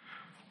us.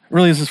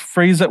 Really, is this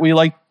phrase that we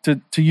like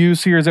to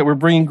use here is that we're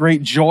bringing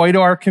great joy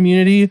to our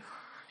community.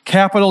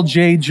 Capital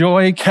J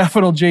joy,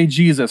 capital J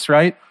Jesus,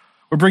 right?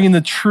 We're bringing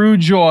the true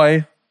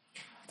joy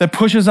that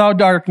pushes out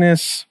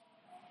darkness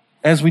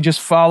as we just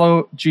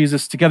follow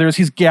Jesus together, as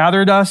he's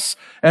gathered us,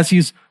 as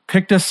he's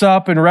picked us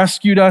up and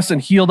rescued us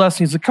and healed us.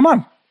 And he's like, come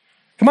on,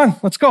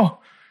 let's go.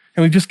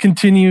 And we've just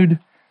continued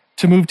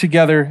to move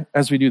together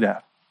as we do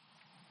that.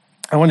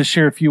 I want to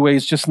share a few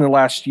ways just in the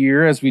last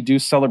year as we do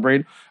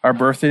celebrate our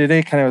birthday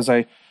today, kind of as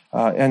I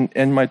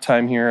end my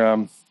time here.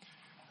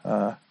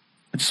 I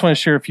just want to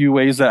share a few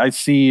ways that I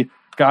see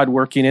God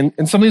working.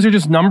 And some of these are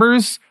just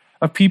numbers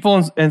of people,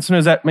 and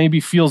sometimes that maybe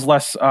feels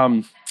less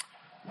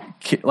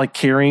like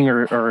caring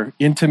or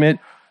intimate.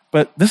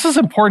 But this is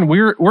important.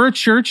 We're a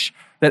church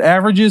that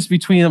averages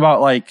between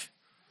about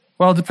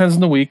it depends on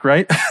the week,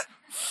 right?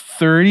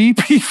 30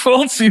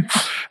 people to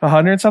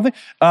 100 and something.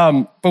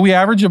 But we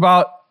average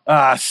about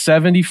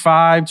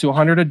 75 to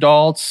 100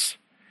 adults.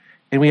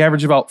 And we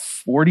average about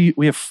 40.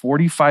 We have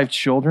 45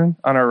 children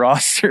on our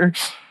roster.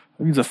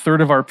 That means a third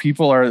of our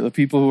people are the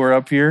people who are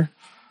up here.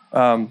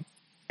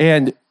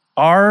 And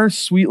our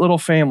sweet little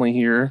family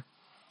here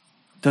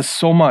does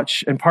so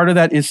much. And part of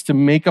that is to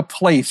make a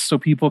place so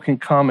people can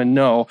come and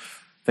know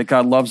that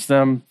God loves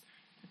them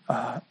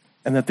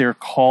and that they're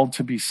called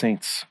to be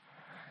saints.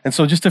 And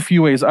so just a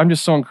few ways, I'm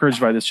just so encouraged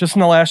by this. Just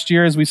in the last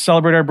year, as we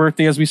celebrate our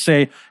birthday, as we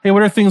say, hey,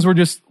 what are things we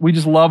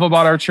just love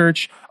about our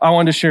church? I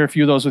wanted to share a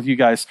few of those with you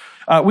guys.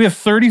 We have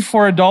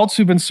 34 adults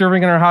who've been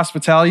serving in our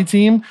hospitality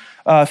team.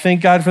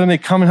 Thank God for them. They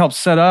come and help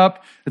set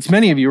up. It's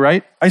many of you,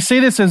 right? I say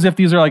this as if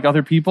these are like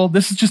other people.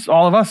 This is just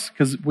all of us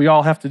because we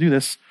all have to do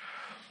this.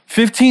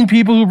 15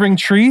 people who bring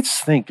treats.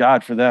 Thank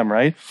God for them,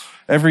 right?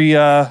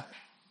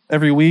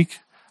 Every week.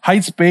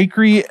 Heights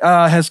Bakery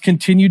has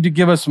continued to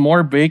give us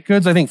more baked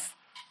goods. I think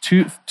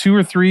two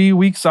or 3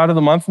 weeks out of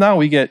the month now,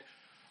 we get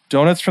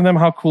donuts from them.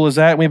 How cool is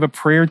that? We have a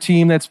prayer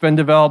team that's been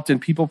developed,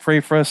 and people pray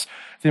for us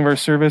at the end of our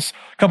service.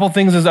 A couple of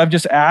things is I've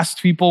just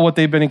asked people what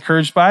they've been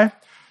encouraged by.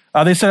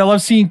 They said, I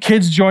love seeing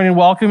kids join in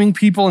welcoming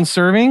people and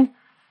serving.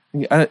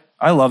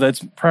 I love that. It's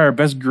probably our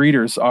best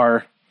greeters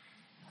are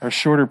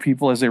shorter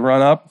people as they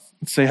run up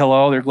and say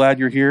hello. They're glad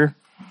you're here.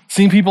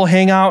 Seeing people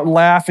hang out and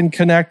laugh and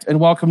connect and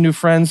welcome new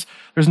friends.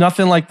 There's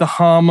nothing like the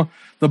hum,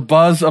 the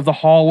buzz of the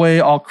hallway,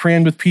 all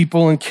crammed with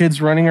people and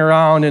kids running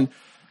around. And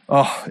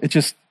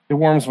it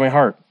warms my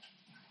heart.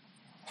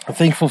 I'm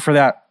thankful for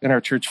that in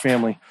our church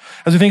family.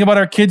 As we think about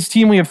our kids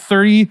team, we have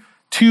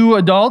 32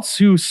 adults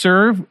who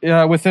serve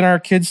within our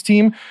kids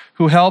team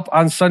who help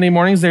on Sunday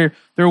mornings. They're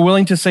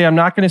willing to say, I'm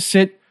not going to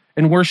sit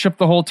and worship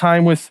the whole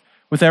time with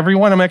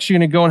everyone. I'm actually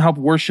going to go and help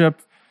worship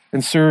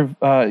and serve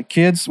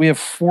kids. We have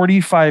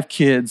 45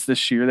 kids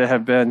this year that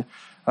have been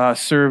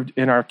served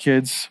in our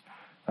kids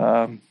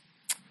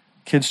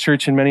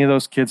church, and many of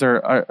those kids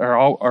are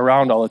all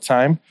around all the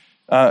time.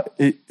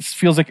 It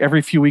feels like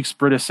every few weeks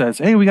Britta says,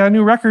 hey, we got a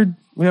new record.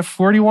 We have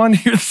 41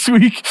 here this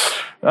week.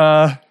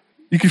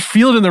 You can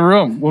feel it in the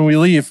room when we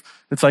leave.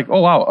 It's like,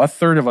 oh, wow, a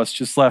third of us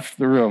just left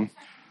the room.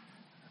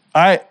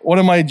 One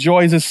of my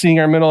joys is seeing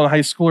our middle and high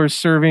schoolers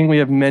serving. We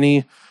have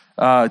many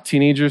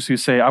teenagers who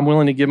say, I'm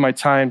willing to give my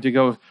time to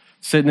go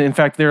sit. In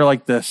fact, they're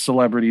like the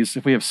celebrities.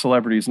 If we have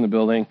celebrities in the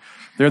building,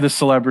 they're the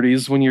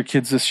celebrities. When your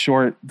kid's this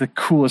short, the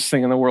coolest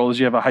thing in the world is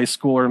you have a high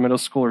schooler or a middle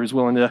schooler who's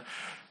willing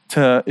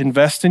to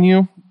invest in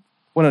you.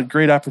 What a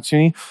great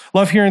opportunity.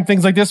 Love hearing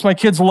things like this. My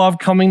kids love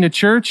coming to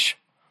church.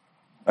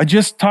 I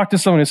just talked to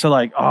someone who said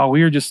like, oh,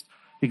 we were just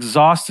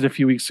exhausted a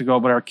few weeks ago,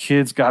 but our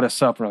kids got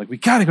us up. We're like, we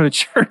got to go to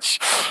church.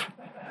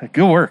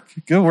 Good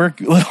work,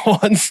 little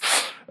ones.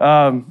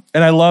 And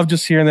I love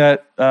just hearing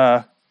that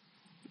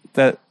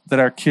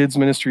our kids'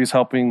 ministry is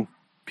helping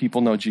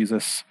people know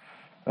Jesus.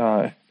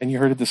 And you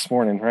heard it this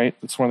morning, right?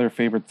 It's one of their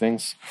favorite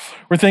things.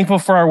 We're thankful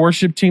for our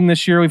worship team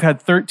this year. We've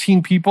had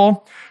 13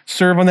 people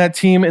serve on that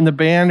team in the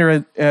band or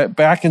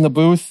back in the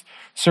booth,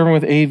 serving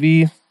with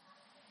AV.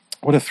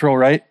 What a thrill,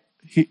 right?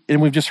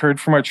 And we've just heard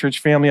from our church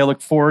family. I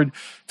look forward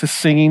to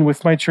singing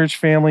with my church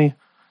family.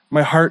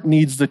 My heart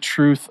needs the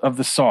truth of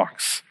the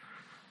songs.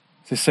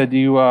 They said,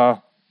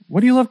 what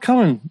do you love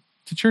coming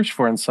to church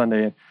for on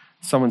Sunday? And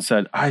someone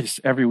said, I just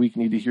every week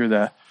need to hear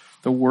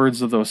the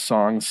words of those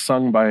songs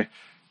sung by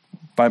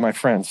my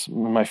friends,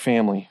 my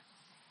family.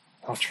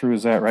 How true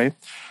is that, right?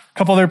 A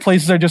couple other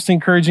places are just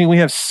encouraging. We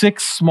have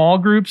 6 small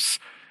groups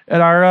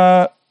at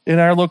in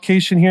our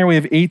location here. We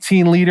have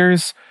 18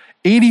 leaders.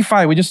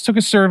 85, we just took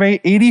a survey,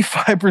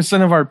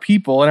 85% of our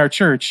people in our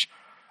church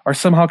are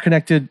somehow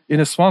connected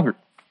in a small group.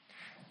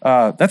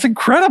 That's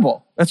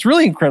incredible. That's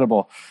really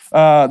incredible.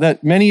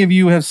 That many of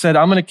you have said,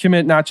 I'm going to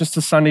commit not just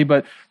to Sunday,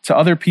 but to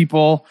other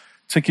people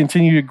to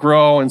continue to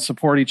grow and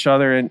support each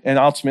other and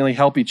ultimately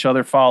help each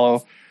other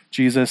follow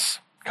Jesus.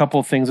 A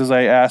couple of things as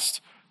I asked,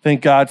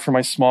 thank God for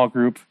my small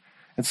group.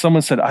 And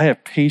someone said, I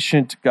have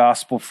patient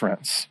gospel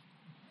friends.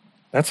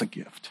 That's a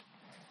gift.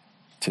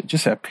 To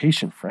just have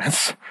patient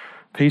friends.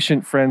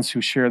 Patient friends who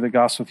share the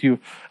gospel with you.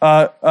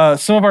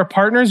 Some of our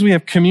partners, we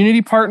have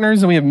community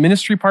partners and we have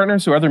ministry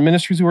partners who are other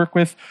ministries we work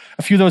with.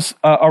 A few of those,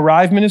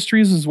 Arrive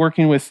Ministries is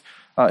working with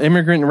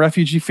immigrant and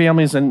refugee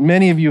families, and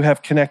many of you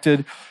have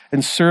connected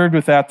and served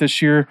with that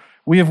this year.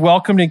 We have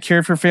welcomed and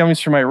cared for families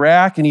from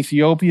Iraq and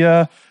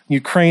Ethiopia,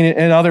 Ukraine,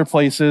 and other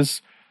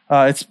places.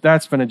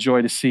 That's been a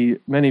joy to see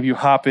many of you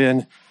hop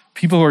in.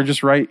 People who are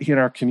just right in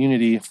our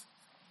community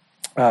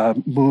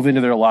move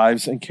into their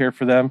lives and care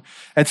for them.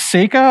 At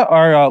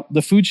Seika,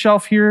 the food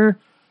shelf here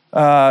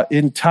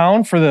in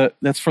town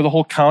that's for the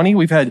whole county.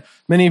 We've had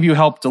many of you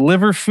help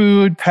deliver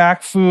food,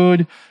 pack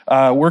food,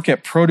 work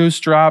at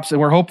produce drops,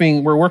 and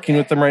we're working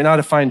with them right now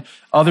to find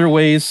other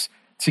ways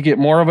to get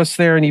more of us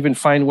there and even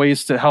find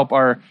ways to help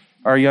our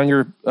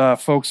younger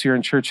folks here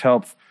in church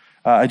help.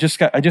 I just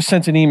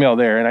sent an email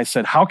there and I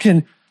said, how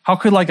could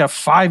like a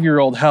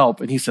 5-year-old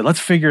help? And he said, let's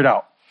figure it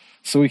out,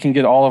 so we can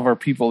get all of our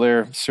people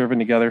there serving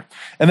together.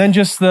 And then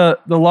just the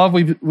love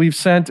we've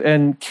sent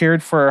and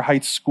cared for our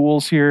Heights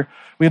schools here.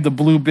 We have the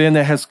blue bin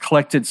that has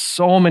collected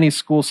so many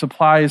school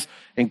supplies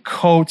and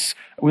coats.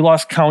 We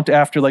lost count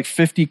after like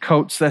 50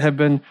 coats that have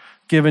been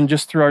given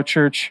just through our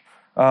church,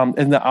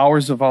 and the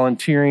hours of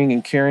volunteering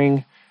and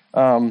caring,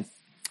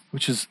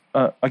 which is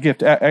a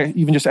gift.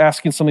 Even just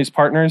asking some of these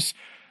partners,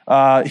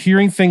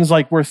 hearing things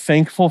like, we're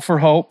thankful for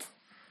hope.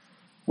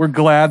 We're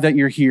glad that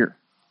you're here.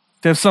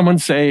 To have someone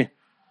say,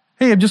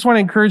 hey, I just want to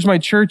encourage my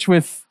church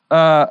with,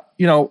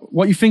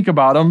 what you think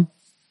about them.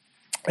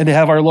 And to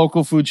have our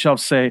local food shelf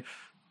say,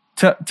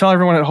 tell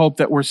everyone at Hope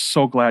that we're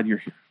so glad you're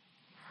here.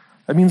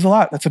 That means a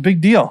lot. That's a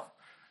big deal.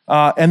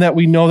 And that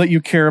we know that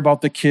you care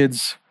about the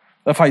kids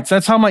of Heights.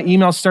 That's how my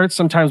email starts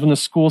sometimes when the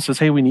school says,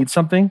 hey, we need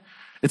something.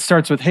 It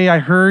starts with, hey, I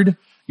heard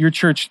your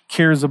church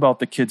cares about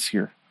the kids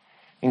here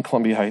in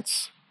Columbia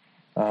Heights.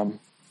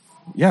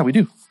 Yeah, we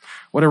do.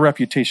 What a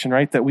reputation,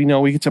 right? That we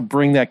know we get to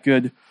bring that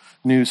good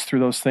news through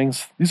those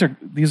things.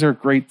 These are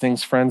great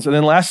things, friends. And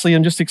then lastly,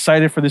 I'm just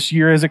excited for this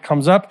year as it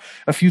comes up.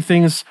 A few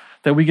things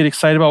that we get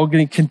excited about. We're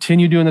going to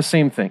continue doing the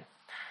same thing.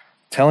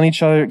 Telling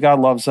each other God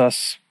loves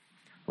us.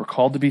 We're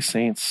called to be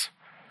saints.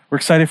 We're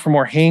excited for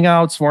more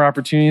hangouts, more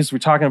opportunities. We're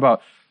talking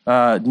about,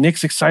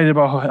 Nick's excited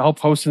about help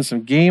hosting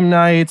some game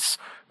nights.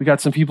 We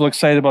got some people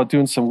excited about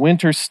doing some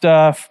winter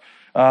stuff.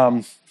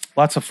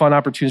 Lots of fun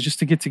opportunities just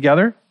to get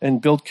together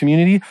and build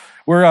community.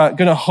 We're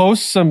going to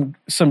host some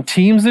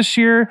teams this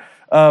year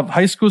of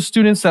high school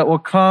students that will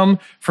come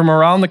from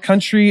around the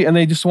country, and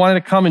they just wanted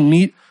to come and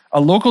meet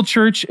a local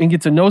church and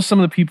get to know some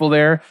of the people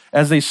there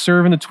as they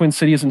serve in the Twin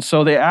Cities. And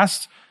so they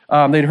asked,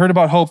 they'd heard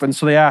about Hope, and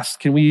so they asked,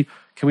 can we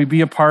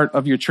be a part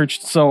of your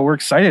church? So we're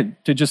excited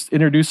to just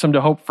introduce them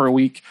to Hope for a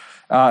week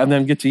and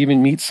then get to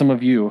even meet some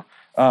of you.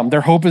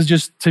 Their hope is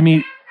just to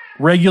meet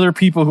regular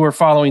people who are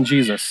following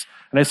Jesus.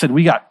 And I said,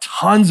 we got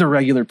tons of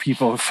regular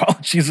people who follow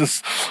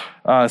Jesus.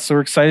 So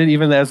we're excited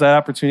even as that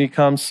opportunity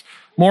comes.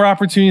 More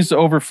opportunities to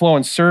overflow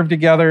and serve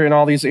together in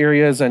all these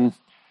areas. And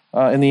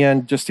in the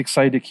end, just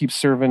excited to keep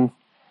serving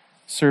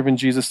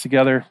Jesus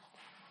together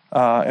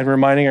and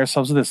reminding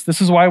ourselves of this.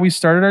 This is why we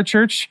started our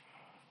church,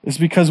 is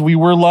because we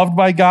were loved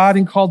by God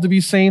and called to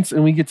be saints,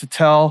 and we get to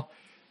tell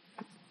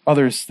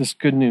others this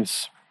good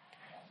news.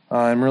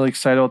 I'm really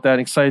excited about that.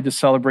 Excited to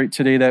celebrate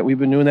today that we've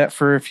been doing that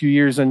for a few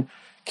years and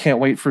can't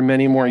wait for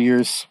many more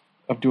years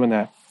of doing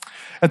that.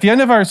 At the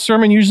end of our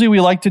sermon, usually we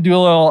like to do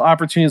a little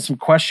opportunity, some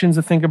questions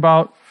to think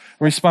about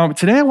and respond. But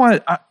today I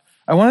want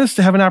us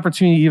to have an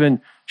opportunity to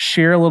even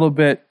share a little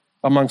bit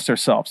amongst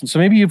ourselves. And so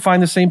maybe you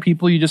find the same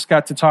people you just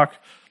got to talk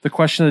the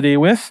question of the day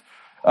with.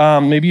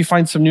 Maybe you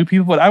find some new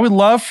people. But I would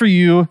love for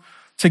you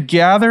to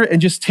gather and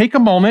just take a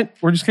moment,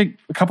 or just take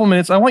a couple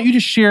minutes. I want you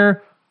to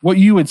share what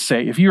you would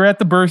say. If you're at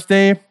the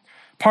birthday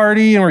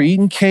party and we're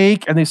eating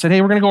cake and they said, hey,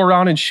 we're going to go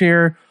around and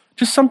share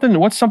just something,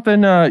 what's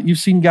something you've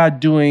seen God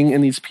doing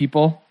in these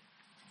people?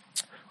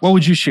 What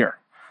would you share?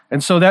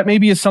 And so that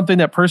maybe is something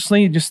that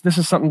personally, just this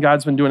is something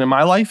God's been doing in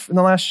my life in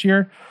the last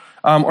year.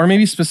 Or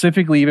maybe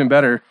specifically, even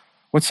better,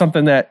 what's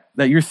something that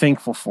you're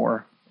thankful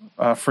for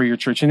your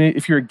church? And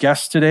if you're a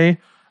guest today,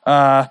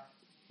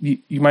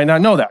 you might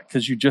not know that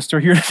because you just are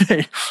here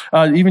today.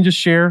 Even just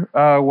share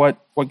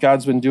what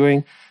God's been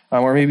doing,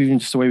 or maybe even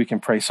just the way we can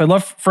pray. So I'd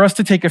love for us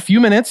to take a few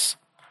minutes,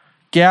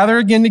 gather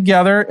again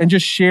together, and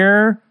just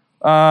share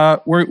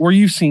where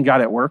you've seen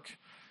God at work,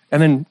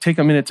 and then take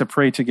a minute to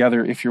pray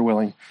together if you're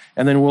willing.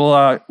 And then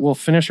we'll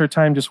finish our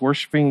time just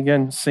worshiping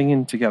again,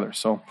 singing together.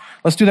 So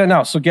let's do that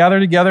now. So gather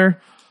together,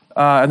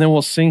 and then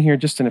we'll sing here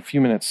just in a few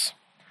minutes.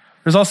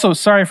 There's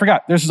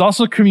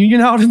also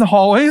communion out in the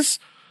hallways.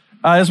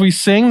 As we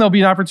sing, there'll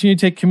be an opportunity to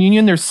take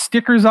communion. There's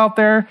stickers out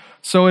there.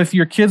 So if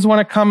your kids want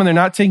to come and they're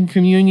not taking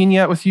communion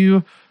yet with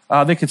you,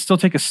 they could still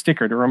take a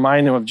sticker to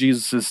remind them of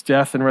Jesus'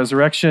 death and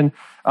resurrection.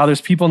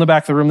 There's people in the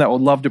back of the room that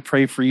would love to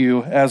pray for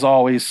you, as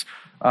always.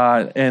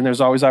 And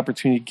there's always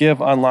opportunity to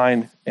give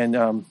online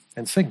and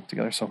sing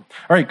together. So, all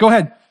right, go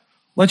ahead.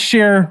 Let's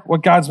share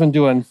what God's been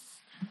doing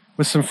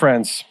with some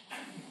friends.